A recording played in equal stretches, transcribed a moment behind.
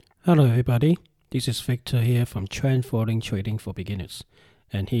Hello, everybody. This is Victor here from Trend Following Trading for Beginners,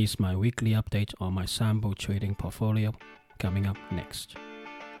 and here's my weekly update on my sample trading portfolio coming up next.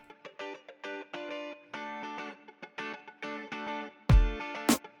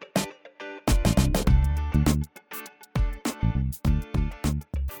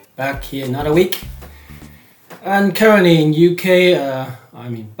 Back here another week, and currently in UK,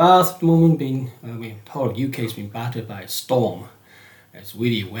 I'm in Bath at the moment. The whole of UK has been battered by a storm. It's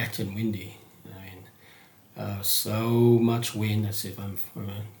really wet and windy. So much wind as if I'm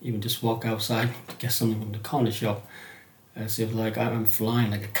even just walk outside to get something from the corner shop, as if like I'm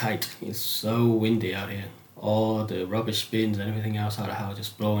flying like a kite. It's so windy out here. All the rubbish bins and everything else out of the house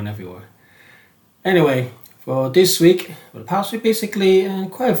just blowing everywhere. Anyway, for this week, for the past week, basically,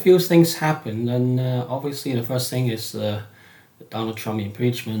 quite a few things happened, and obviously the first thing is the Donald Trump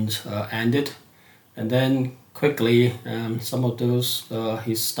impeachment ended, and then quickly some of those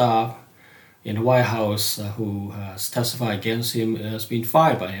his staff in the White House who has testified against him has been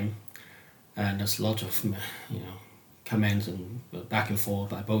fired by him, and there's a lot of comments and back and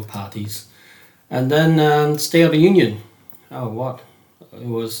forth by both parties, and then State of the Union. Oh, what it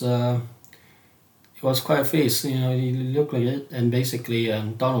was quite a face. You look like it, and basically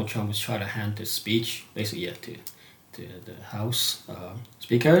Donald Trump was trying to hand the speech basically to the House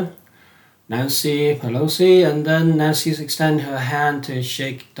Speaker Nancy Pelosi, and then Nancy extended her hand to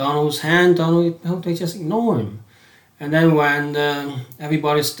shake Donald's hand. They just ignore him. And then when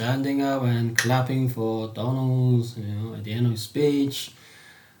everybody's standing up and clapping for Donald, at the end of his speech,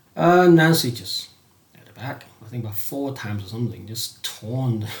 Nancy just at the back, I think about 4 times or something, just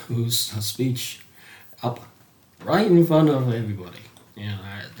torn her speech up right in front of everybody.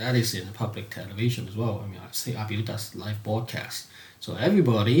 That is in the public television as well. I believe that's live broadcast. So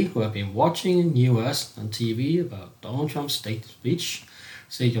everybody who have been watching US on TV about Donald Trump's State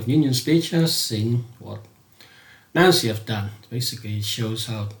of Union speech has seen what Nancy have done. Basically, it shows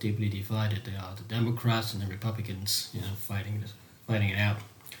how deeply divided they are, the Democrats and the Republicans, fighting it out.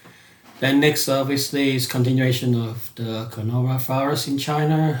 Then next, obviously, is continuation of the coronavirus in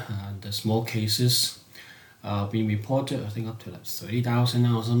China. There's more cases being reported, I think up to like 30,000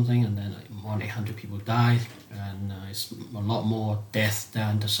 now or something, and then more than 800 people died, and it's a lot more death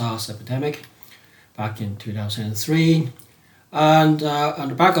than the SARS epidemic back in 2003. And on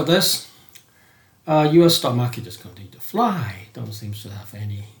the back of this, U.S. stock market just continued to fly. Don't seem to have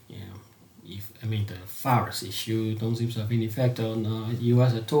any, the virus issue don't seem to have any effect on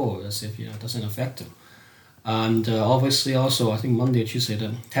U.S. at all, as if it doesn't affect them. And obviously also, I think Monday or Tuesday,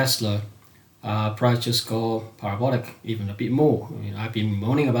 the Tesla price just go parabolic, even a bit more. I've been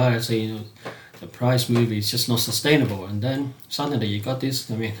moaning about it, saying the price move is just not sustainable, and then suddenly you got this.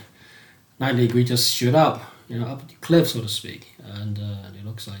 90 degree just shoot up, up the cliff, so to speak, and it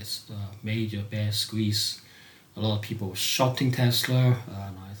looks like it's a major bear squeeze. A lot of people shorting Tesla,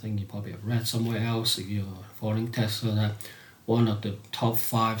 and I think you probably have read somewhere else if you're following Tesla that one of the top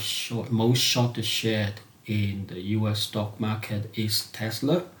 5 most shorted shared in the U.S. stock market is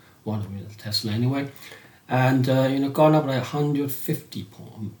Tesla. One of them is Tesla anyway, and gone up like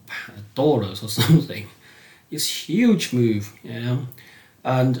 $150 or something. It's huge move,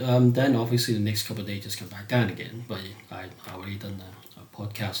 and then obviously the next couple of days just come back down again. But I already done a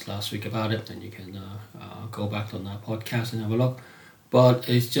podcast last week about it, and you can go back on that podcast and have a look. But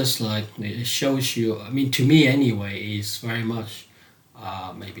it's just like it shows you. To me anyway, it's very much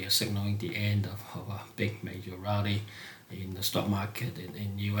maybe a signaling the end of a big major rally in the stock market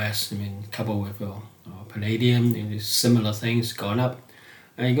in US. Coupled with palladium, similar things going up,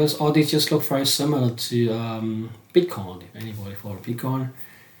 and because all these just look very similar to Bitcoin. If anybody follow Bitcoin,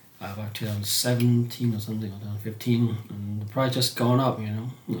 about 2017 or something, or 2015, and the price just gone up.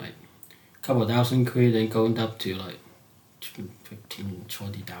 Like a couple of thousand quid, and going up to like 15,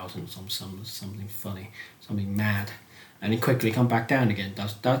 20,000, something funny, something mad, and then quickly come back down again.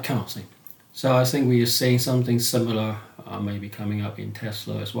 That kind of thing. So I think we are seeing something similar maybe coming up in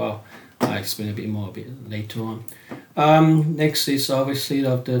Tesla as well. I'll explain a bit more a bit later on. Next is obviously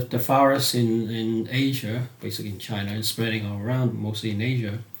the virus in Asia, basically in China, and spreading all around, mostly in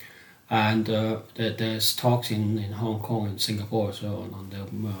Asia. And there's talks in Hong Kong and Singapore as well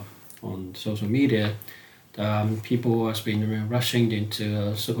on social media. People have been rushing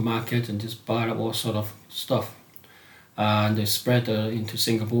into supermarkets and just buying up all sort of stuff. And they spread into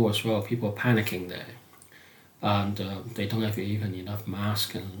Singapore as well. People are panicking there, and they don't have even enough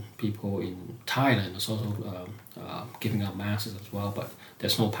masks. And people in Thailand are also giving out masks as well. But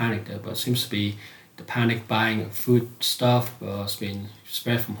there's no panic there. But it seems to be the panic buying of food stuff has been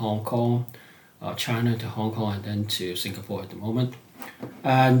spread from Hong Kong, China to Hong Kong, and then to Singapore at the moment.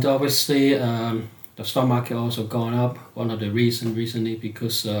 And obviously, the stock market also gone up. One of the reasons recently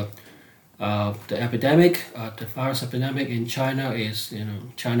because the epidemic, the virus epidemic in China is,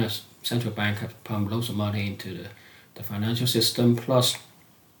 China's central bank have pumped loads of money into the financial system. Plus,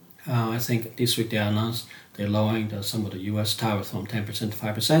 I think this week they announced they're lowering some of the U.S. tariffs from 10% to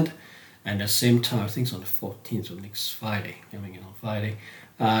 5%. And at the same time, I think it's on the 14th, so next Friday, coming in on Friday.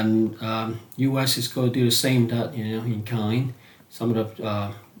 And U.S. is going to do the same, that, in kind. Some of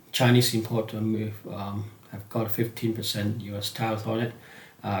the Chinese import have got a 15% U.S. tariff on it.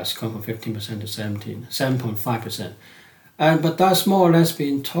 It's gone from 15% to 7.5%. But that's more or less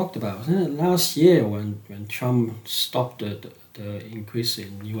been talked about. Last year, when Trump stopped the increase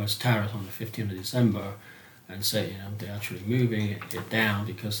in U.S. tariffs on the 15th of December, and say, they're actually moving it down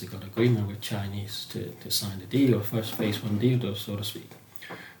because they got agreement with Chinese to sign the deal, first phase one deal, so to speak.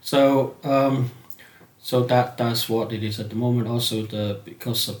 So so that's what it is at the moment. Also,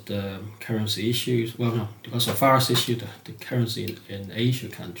 because of the currency issues, because of virus issue, the currency in Asia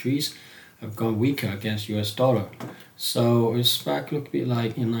countries have gone weaker against US dollar. So it's back look a bit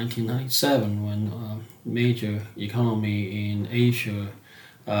like in 1997 when major economy in Asia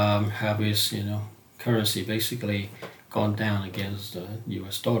have its currency basically gone down against the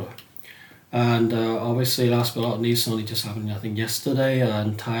US dollar. And obviously, last but not least, only just happened I think yesterday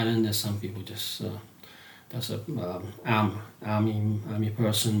in Thailand. There's some people just there's a army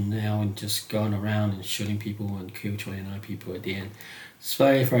person now and just going around and shooting people and kill 29 people at the end. It's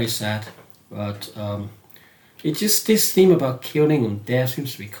very very sad, but it just this theme about killing and death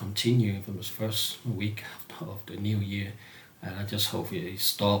seems to be continuing from the first week of the new year, and I just hope it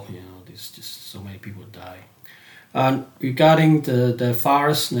stop. There's just so many people die. And regarding the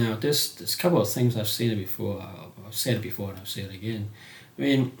virus now, there's a couple of things I've seen it before. I've said it before and I've said it again. I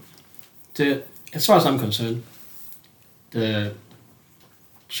mean, as far as I'm concerned, the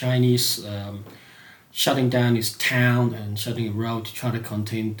Chinese shutting down this town and shutting a road to try to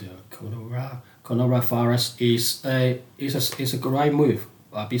contain the coronavirus is a great move.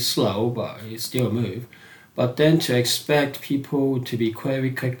 A bit slow, but it's still a move. But then to expect people to be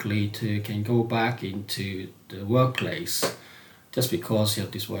very quickly can go back into the workplace just because you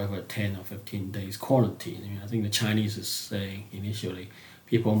have this whatever 10 or 15 days quarantine. I think the Chinese is saying initially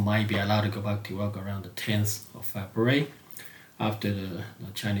people might be allowed to go back to work around the 10th of February after the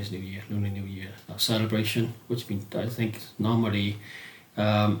Chinese New Year, Lunar New Year celebration, which I think normally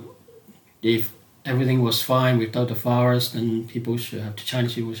if everything was fine without the virus, then the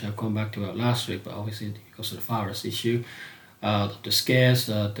Chinese people should have gone back to work last week, but obviously because of the virus issue, the scares,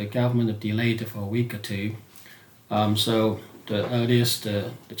 the government have delayed it for a week or two. So the earliest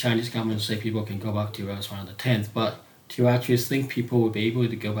the Chinese government say people can go back to work is around the 10th, but to actually think people will be able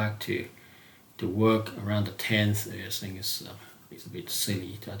to go back to work around the 10th, I think it's a bit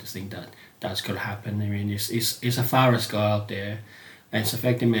silly to think that that's going to happen. I mean, it's a virus go out there, and it's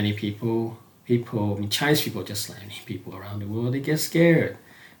affecting many people. Chinese people, just like many people around the world, they get scared.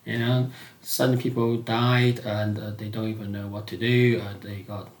 Suddenly people died and they don't even know what to do. They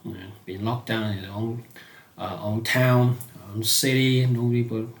got been locked down in their own town, own city. Nobody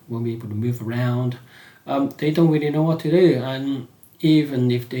won't be able to move around. They don't really know what to do, and even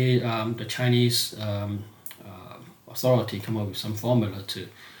if the Chinese authority come up with some formula to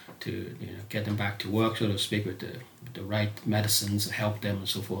get them back to work, so to speak, with the right medicines to help them and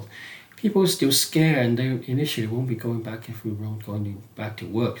so forth, people are still scared and they initially won't be going back to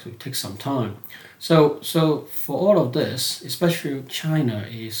work, so it takes some time. So for all of this, especially China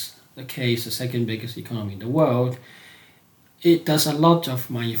is the second biggest economy in the world, it does a lot of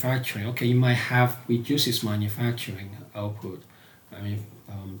manufacturing. Okay, you might have reduced its manufacturing output. I mean,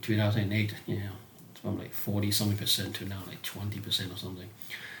 2008, from like 40 something percent to now like 20% or something.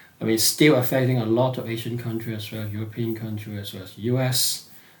 I mean, it's still affecting a lot of Asian countries as well, European countries as well as US.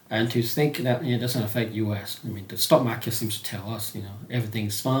 And to think that it doesn't affect US, I mean, the stock market seems to tell us,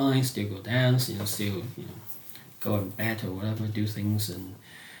 everything's fine, still go down, still, going bad or whatever, do things, and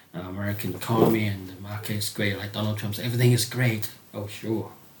American economy and the market is great, like Donald Trump's, everything is great. Oh, sure.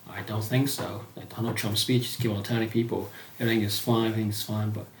 I don't think so. Like Donald Trump's speech keep on telling people everything is fine,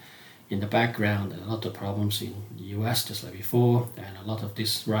 but in the background, a lot of problems in the US, just like before, and a lot of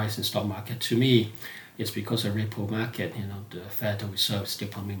this rise in stock market, to me, is because of Ripple market. The Federal Reserve is still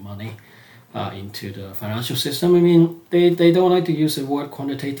pumping money into the financial system. I mean, they don't like to use the word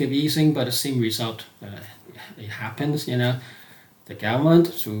quantitative easing, but the same result, it happens. The government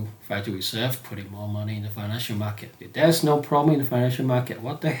through Federal Reserve putting more money in the financial market. If there's no problem in the financial market,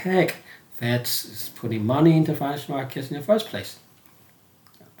 what the heck? Fed is putting money into financial markets in the first place.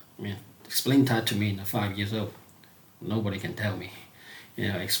 I mean, explain that to me in 5 years old. Nobody can tell me.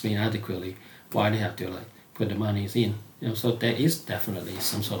 explain adequately why they have to like put the monies in. So there is definitely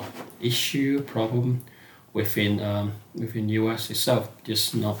some sort of issue problem within US itself,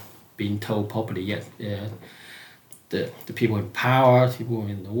 just not being told properly yet. The people in power, people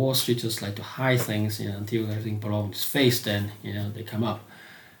in the Wall Street just like to hide things, until everything belongs to face. Then they come up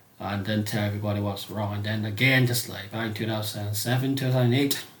and then tell everybody what's wrong. And then again, just like back in 2007,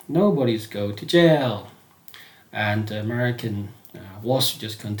 2008, nobody's go to jail, and the American Wall Street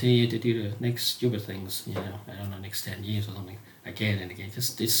just continue to do the next stupid things. I don't know, next 10 years or something, again and again.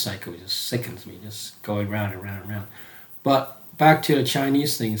 Just this cycle just sickens me, just going round and round and round. But back to the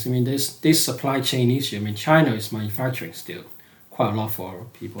Chinese things. This supply chain issue. China is manufacturing still quite a lot for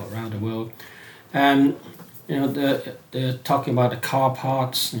people around the world, and they're talking about the car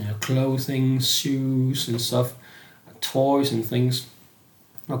parts, clothing, shoes and stuff, toys and things.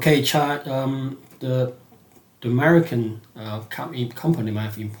 Okay, the American company might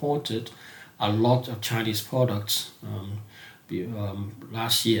have imported a lot of Chinese products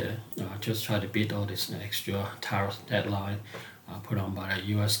last year, just try to beat all this extra tariff deadline put on by the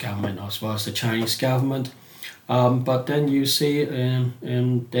U.S. government as well as the Chinese government. But then you see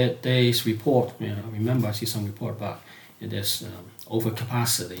in that day's report, remember I see some report about there's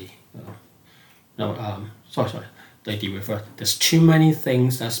overcapacity. Sorry, they refer. There's too many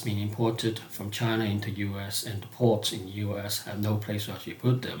things that's been imported from China into U.S. and the ports in U.S. have no place to actually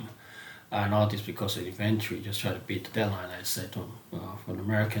put them. And all this because of inventory, just try to beat the deadline, I said, from the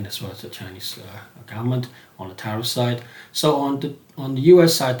American as well as the Chinese government on the tariff side. So on the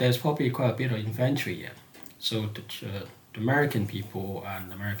U.S. side, there's probably quite a bit of inventory yet. So the American people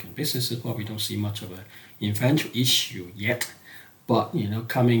and American businesses probably don't see much of an inventory issue yet. But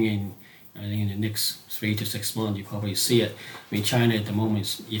coming in, I think in the next 3 to 6 months, you probably see it. China at the moment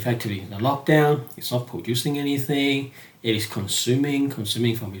is effectively in a lockdown. It's not producing anything. It is consuming from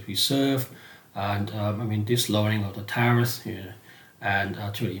its reserve, and this lowering of the tariffs, and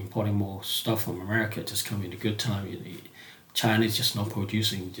actually importing more stuff from America just coming at a good time. China is just not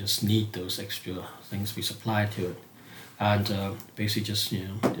producing; just need those extra things we supply to it, and basically just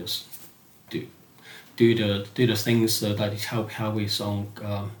just do the things that it help its own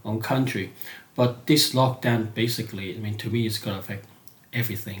country. But this lockdown basically, to me, it's gonna affect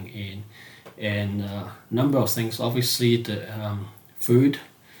everything in a number of things. Obviously, the food,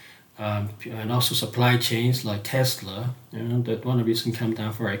 and also supply chains like Tesla. That one of the reasons come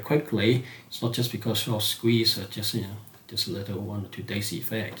down very quickly. It's not just because short squeeze or just just a little 1 or 2 days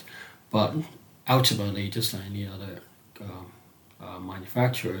effect, but ultimately, just like any other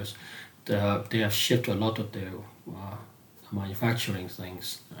manufacturers, they have shifted a lot of their manufacturing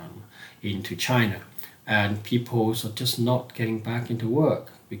things into China, and people are just not getting back into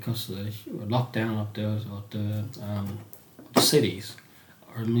work because of the lockdown of the cities.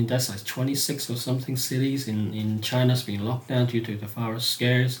 That's like 26 or something cities in China's being locked down due to the virus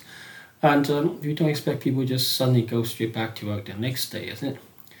scares, and you don't expect people just suddenly go straight back to work the next day, isn't it?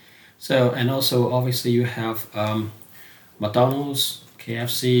 So, and also obviously you have McDonald's,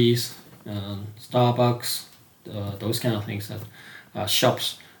 KFC's, Starbucks, those kind of things that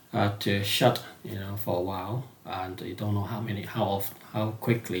shops to shut, for a while, and you don't know how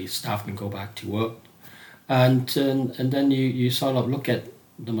quickly staff can go back to work, and then you sort of look at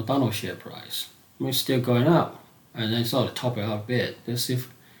the McDonald's share price. It's still going up, and then sort of top it up a bit as if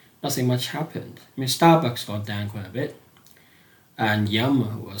nothing much happened. Starbucks gone down quite a bit, and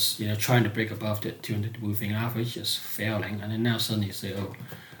Yum was trying to break above the 200 moving average, just failing, and then now suddenly say,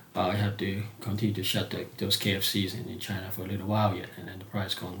 I have to continue to shut those KFCs in China for a little while yet, and then the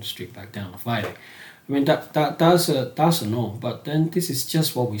price gone straight back down to Friday. That's a norm, but then this is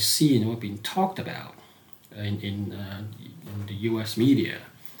just what we see and what's being talked about in the U.S. media.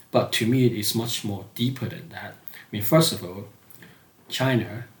 But to me, it's much more deeper than that. First of all,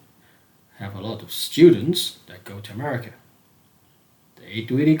 China have a lot of students that go to America. They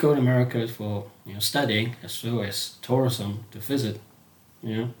really go to America for studying as well as tourism to visit.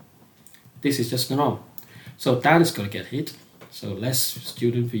 This is just the norm. So that is going to get hit. So less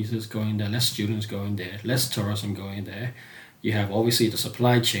student visas going there, less students going there, less tourism going there. You have obviously the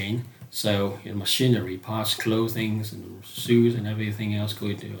supply chain. So machinery, parts, clothing, and shoes and everything else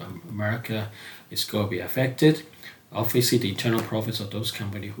going to America is going to be affected. Obviously, the internal profits of those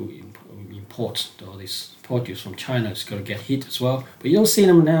companies who import all this produce from China is going to get hit as well. But you don't see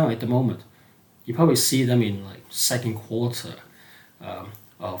them now at the moment. You probably see them in like second quarter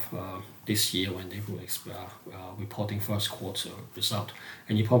of this year when they were reporting first quarter result,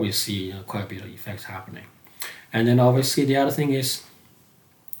 and you probably see quite a bit of effects happening. And then obviously the other thing is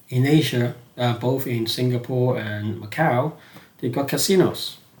in Asia, both in Singapore and Macau, they got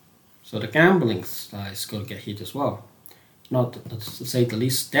casinos. So the gambling side is going to get hit as well. Not to say the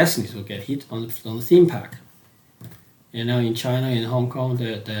least, Destiny's will get hit on the theme park. In China, in Hong Kong,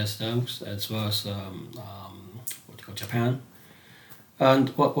 there's those, as well as what you call Japan. And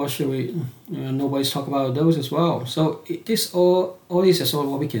what should we? Nobody's talk about those as well. So this all this is all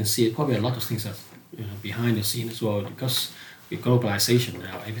what we can see. Probably a lot of things that behind the scene as well, because with globalization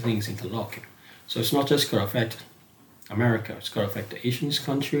now, everything is interlocking. So it's not just going to affect America; it's going to affect the Asian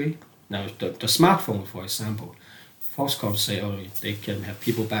country. Now the smartphone, for example, Foxconn say, they can have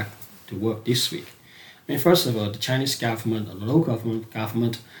people back to work this week. I mean, first of all, the Chinese government and the local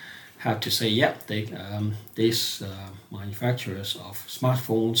government have to say, these manufacturers of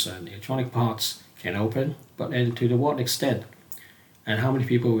smartphones and electronic parts can open, but then to what extent? And how many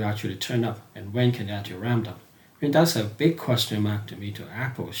people will actually turn up, and when can they actually ramp up? I mean, that's a big question mark to me to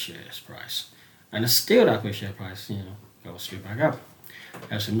Apple's shares price. And still Apple share price, goes straight back up.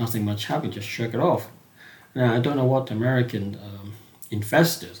 As if nothing much happened, just shake it off. Now, I don't know what the American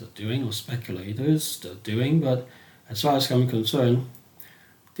investors are doing or speculators are doing, but as far as I'm concerned,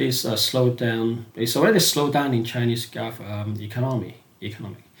 this slowed down. It's already slowed down in Chinese economy,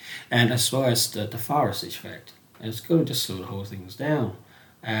 and as well as the virus effect. And it's going to just slow the whole things down.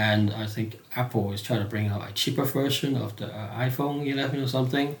 And I think Apple is trying to bring out a cheaper version of the iPhone 11 or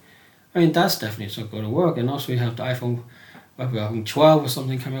something. I mean, that's definitely not going to work. And also, we have the iPhone 12 or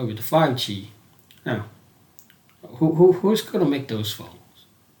something coming out with the 5G. Now, who's going to make those phones?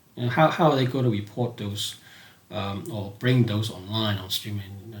 How are they going to report those or bring those online on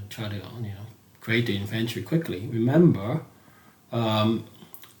streaming and try to create the inventory quickly? Remember, what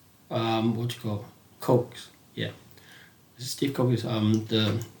you call Coke? Yeah, Steve Cook is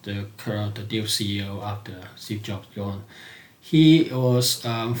the deal CEO after Steve Jobs gone. He was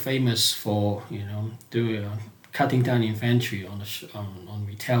famous for doing cutting down inventory on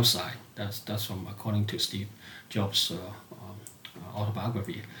retail side. That's from according to Steve Jobs'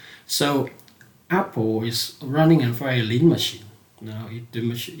 autobiography. So Apple is running a very lean machine. Now, if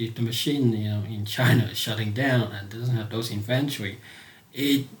the machine in China is shutting down and doesn't have those inventory,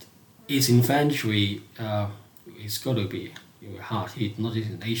 its inventory is going to be hard hit, not just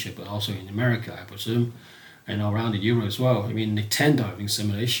in Asia but also in America, I presume, and around the Euro as well. I mean, Nintendo having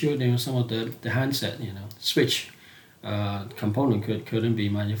similar issue. Some of the handset, Switch component couldn't be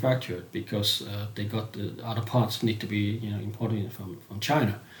manufactured because they got the other parts need to be imported from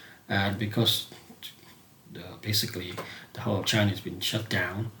China, and because basically the whole of China has been shut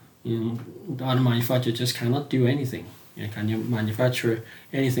down, the other manufacturer just cannot do anything. Can you manufacture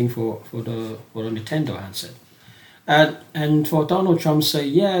anything for the Nintendo handset? And for Donald Trump say,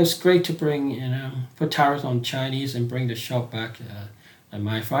 it's great to bring put tariffs on Chinese and bring the shop back, a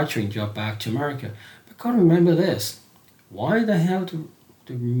manufacturing job back to America. But gotta remember this: why the hell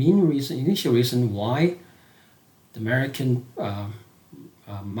the initial reason why the American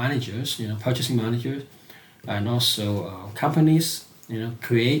managers, purchasing managers, and also companies,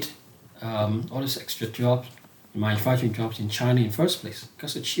 create all these extra jobs, manufacturing jobs in China in the first place,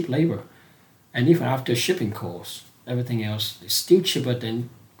 because of cheap labor. And even after shipping costs, everything else is still cheaper than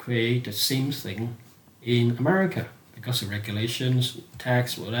create the same thing in America because of regulations,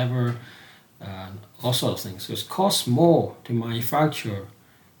 tax, whatever, all sorts of things. So it costs more to manufacture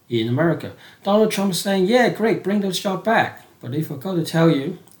in America. Donald Trump is saying, great, bring those jobs back. But they forgot to tell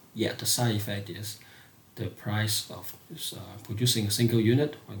you, the side effect is the price of producing a single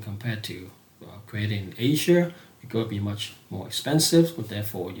unit when compared to creating in Asia, it's going to be much more expensive, but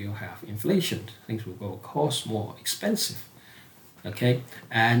therefore you have inflation. Things will go cost more expensive. Okay,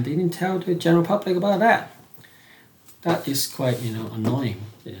 and they didn't tell the general public about that. That is quite annoying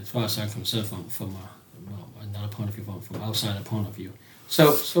as far as I'm concerned from another point of view, from outside point of view.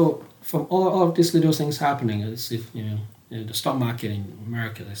 So from all of these little things happening, as if the stock market in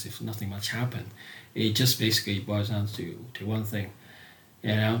America, as if nothing much happened. It just basically boils down to one thing.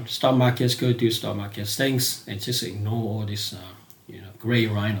 Stock markets go do stock market things and just ignore all this, gray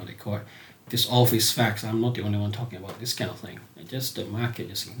rhino they call it. This obvious facts. I'm not the only one talking about this kind of thing. And just the market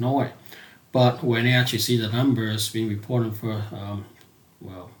just ignore it. But when they actually see the numbers being reported for,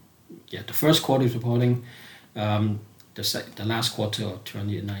 the first quarter is reporting, the last quarter of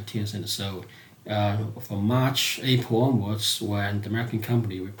 2019, and so from March, April onwards, when the American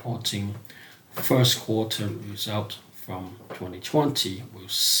company reporting first quarter result from 2020, we'll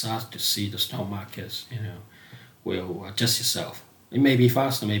start to see the stock markets, will adjust itself. It may be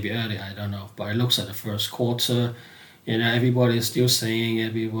faster, maybe early, I don't know. But it looks at the first quarter, everybody's still singing,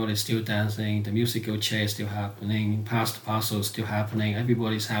 everybody's still dancing, the musical chair is still happening, past the parcel is still happening,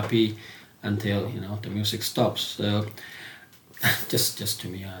 everybody's happy until, the music stops. So just to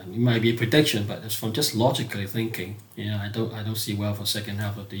me, it might be a prediction, but it's from just logically thinking. I don't see well for second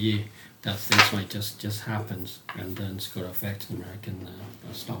half of the year that things might just happen, and then it's going to affect the American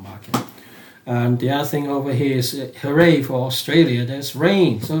stock market. And the other thing over here is hooray for Australia. There's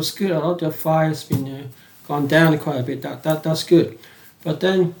rain, so it's good. A lot of fires been gone down quite a bit. That's good. But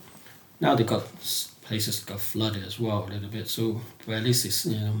then now they got places got flooded as well a little bit. So but at least it's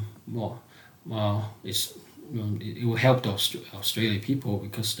more. Well, it will help the Australian people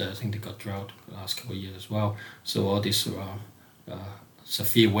because I think they got drought the last couple of years as well. So all this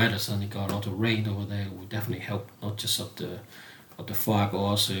severe weather suddenly got a lot of rain over there will definitely help, not just of the fire, but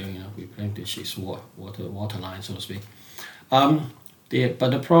also replenish its water line, so to speak.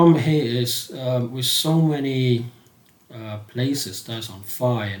 But the problem here is with so many places that's on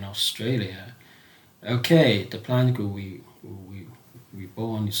fire in Australia. Okay, the plant will we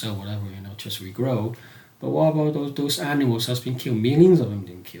reborn, so whatever, just regrow. But what about those animals that's been killed? Millions of them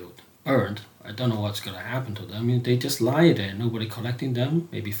been killed, burned. I don't know what's gonna happen to them. I mean, they just lie there. Nobody collecting them.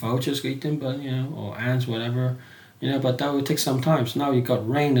 Maybe vultures eat them, but or ants, whatever. But that will take some time. So now you got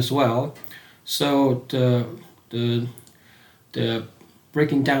rain as well. So the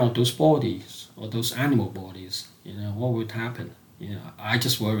breaking down of those bodies or those animal bodies, what would happen? I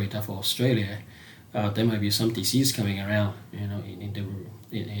just worry that for Australia, there might be some disease coming around, in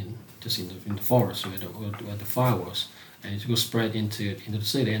the forest where the fire was, and it will spread into the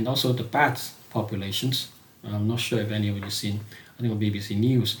city, and also the bat populations. I'm not sure if anybody's seen. I think on BBC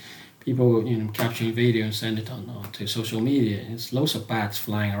News, people capturing video and send it on to social media. It's loads of bats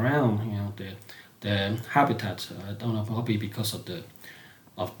flying around. The habitat. I don't know, probably because of the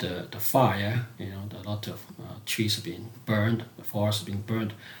fire. A lot of trees have been burned, the forests have been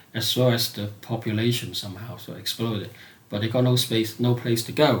burned, as well as the population somehow so exploded. But they got no place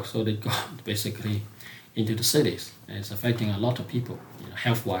to go, so they got basically into the cities, and it's affecting a lot of people,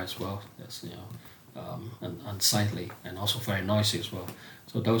 health-wise as well. That's unsightly and also very noisy as well.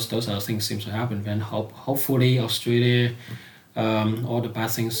 So those are things seem to happen. Then hopefully Australia, all the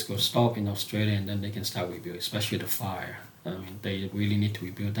bad things will stop in Australia, and then they can start rebuild, especially the fire. I mean, they really need to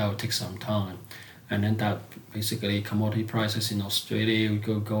rebuild. That will take some time, and then that basically commodity prices in Australia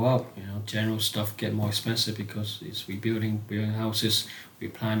will go up. General stuff get more expensive because it's building houses,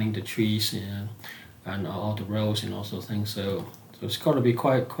 replanting the trees, and all the roads and all those things. So it's got to be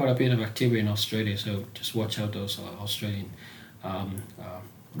quite a bit of activity in Australia. So just watch out those Australian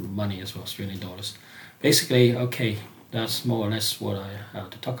money as well, Australian dollars. Basically, okay, that's more or less what I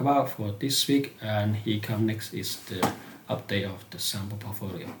have to talk about for this week. And here come next is the update of the sample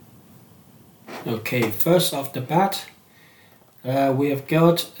portfolio. Okay, first off the bat, we have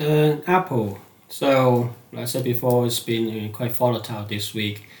got an Apple. So, like I said before, it's been quite volatile this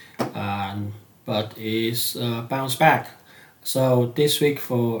week, but it's bounced back. So this week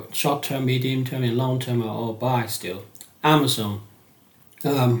for short term, medium term, and long term are all buy still. Amazon,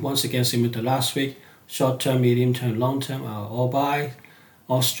 once again similar to last week, short term, medium term, long term are all buy.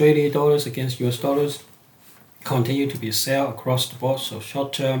 Australian dollars against US dollars continue to be sell across the board. So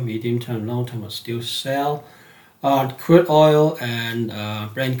short term, medium term, long term are still sell. Crude oil and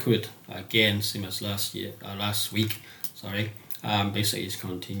Brent crude again same as last week. Sorry, basically it's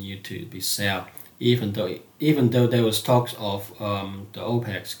continued to be sell. Even though there was talks of the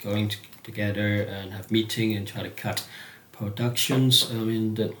OPEC going together and have meeting and try to cut productions. I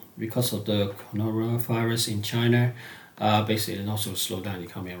mean, because of the coronavirus in China, basically and also slow down the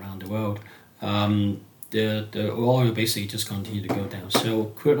economy around the world. The oil basically just continue to go down. So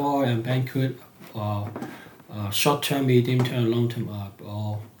crude oil and Brent crude short term, medium term, long term are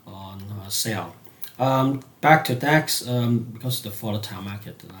all on sale. Back to DAX, because of the volatile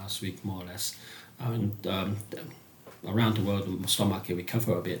market last week, more or less. Around the world, the stock market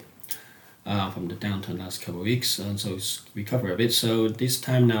recovered a bit from the downturn last couple of weeks, and so it's recovered a bit. So this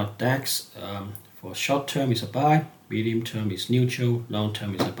time now, DAX for short term is a buy, medium term is neutral, long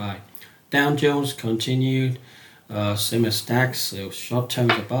term is a buy. Dow Jones continued, same as DAX, so short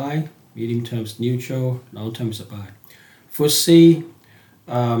term is a buy, medium term is neutral, long term is a buy. FTSE,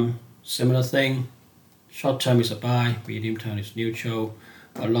 similar thing, short term is a buy, medium term is neutral,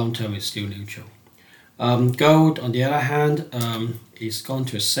 long term is still neutral. Gold, on the other hand, is gone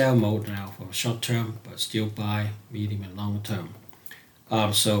to a sell mode now for short term, but still buy medium and long term.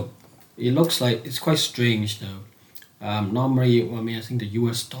 So it looks like it's quite strange though. Normally, I think the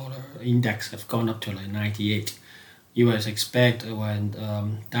US dollar index have gone up to like 98. You guys expect when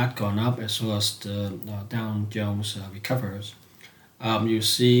that gone up as well as the Dow Jones recovers, you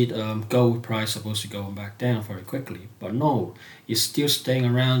see the gold price supposed to go back down very quickly, but no, it's still staying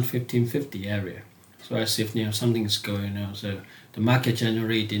around 1550 area. So as if something is going on. So the market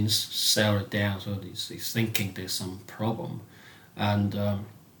generally didn't sell it down. So it's thinking there's some problem, and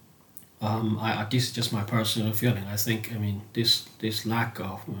this is just my personal feeling. I think this lack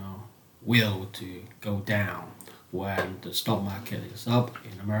of will to go down when the stock market is up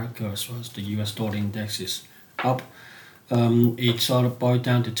in America as well as the U.S. dollar index is up. It sort of boiled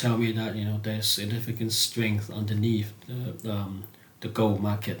down to tell me that there's significant strength underneath the gold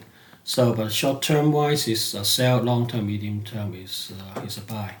market. So, but short term wise is a sell, long term, medium term is a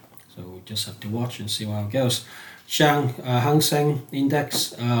buy. So we just have to watch and see how it goes. Hang Seng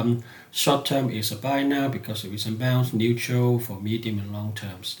Index, short term is a buy now because of recent bounce, neutral for medium and long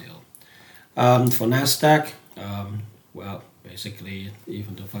term still. For Nasdaq, basically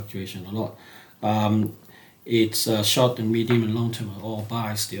even the fluctuation a lot. It's short and medium and long term are all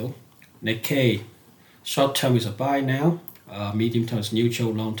buy still. Nikkei, short term is a buy now, medium term is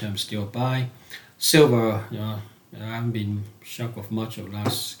neutral, long term still buy. Silver, I haven't been shocked of much over the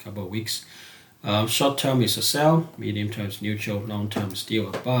last couple of weeks. Short term is a sell, medium term is neutral, long term is still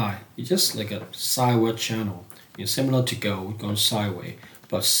a buy. It's just like a sideward channel. It's similar to gold going sideways,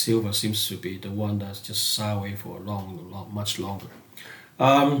 but silver seems to be the one that's just sideways for much longer.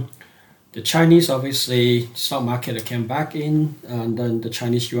 The Chinese, obviously, stock market came back in, and then the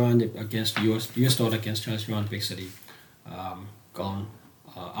Chinese yuan against the US dollar against Chinese yuan basically gone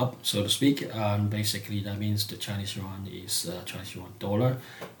up, so to speak. And basically, that means the Chinese yuan dollar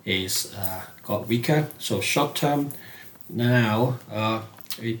is got weaker. So short term now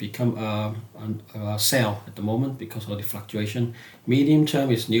it become a sell at the moment because of the fluctuation. Medium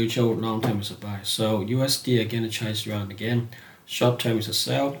term is neutral, long term is a buy. So USD again, the Chinese yuan again. Short term is a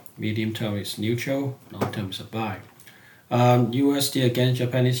sell, medium term is neutral, long term is a buy. USD against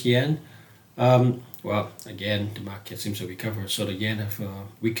Japanese yen. Again, the market seems to recover, so the yen have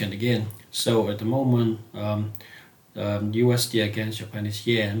weakened again. So at the moment, USD against Japanese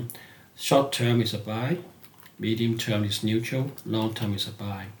yen, short term is a buy, medium term is neutral, long term is a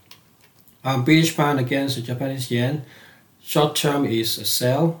buy. British pound against the Japanese yen, short term is a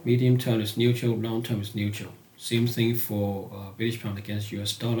sell, medium term is neutral, long term is neutral. Same thing for British pound against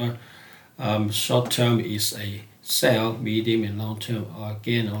US dollar. Short term is a sell, medium and long term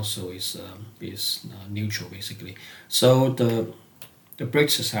again also is neutral basically. So the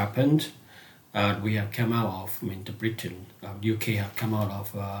Brexit has happened, and we have come out of the Britain, UK have come out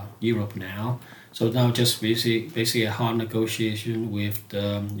of Europe now. So now just basically a hard negotiation with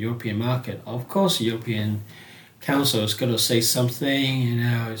the European market. Of course, the European Council is going to say something.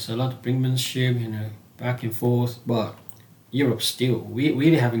 It's a lot of brinkmanship, back and forth, but Europe still, we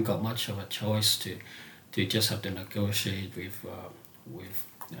really haven't got much of a choice to just have to negotiate with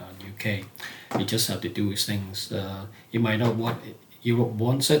UK. You just have to do these things. You might not want Europe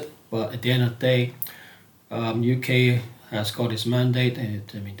wants it, but at the end of the day, UK has got its mandate.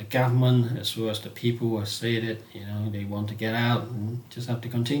 The government as well as the people have said it. They want to get out and just have to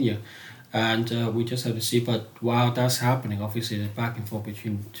continue. And we just have to see. But while that's happening, obviously the back and forth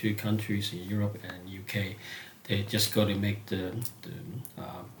between two countries in Europe and UK, they just got to make the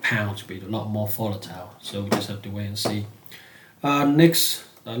pound to be a lot more volatile. So we just have to wait and see. Next,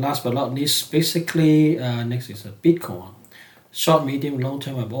 last but not least, basically next is a Bitcoin. Short, medium, long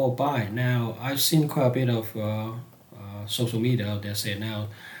term are all buy. Now I've seen quite a bit of social media out there saying now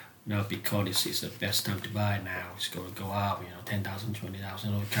Bitcoin is the best time to buy now. It's going to go up, 10,000,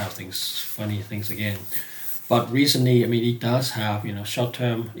 20,000, all kind of things, funny things again. But recently, it does have, short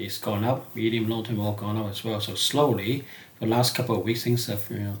term is gone up, medium, long term all gone up as well. So slowly, for the last couple of weeks, things have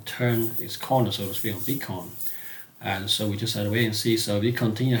turned its corner, so to speak, on Bitcoin. And so we just have to wait and see. So if it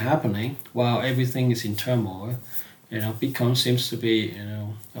continue happening while everything is in turmoil, Bitcoin seems to be,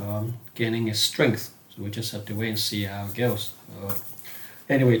 gaining its strength. So we just have to wait and see how it goes.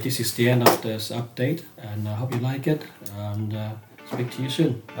 Anyway, this is the end of this update, and I hope you like it, and speak to you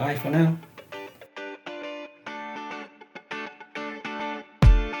soon. Bye for now.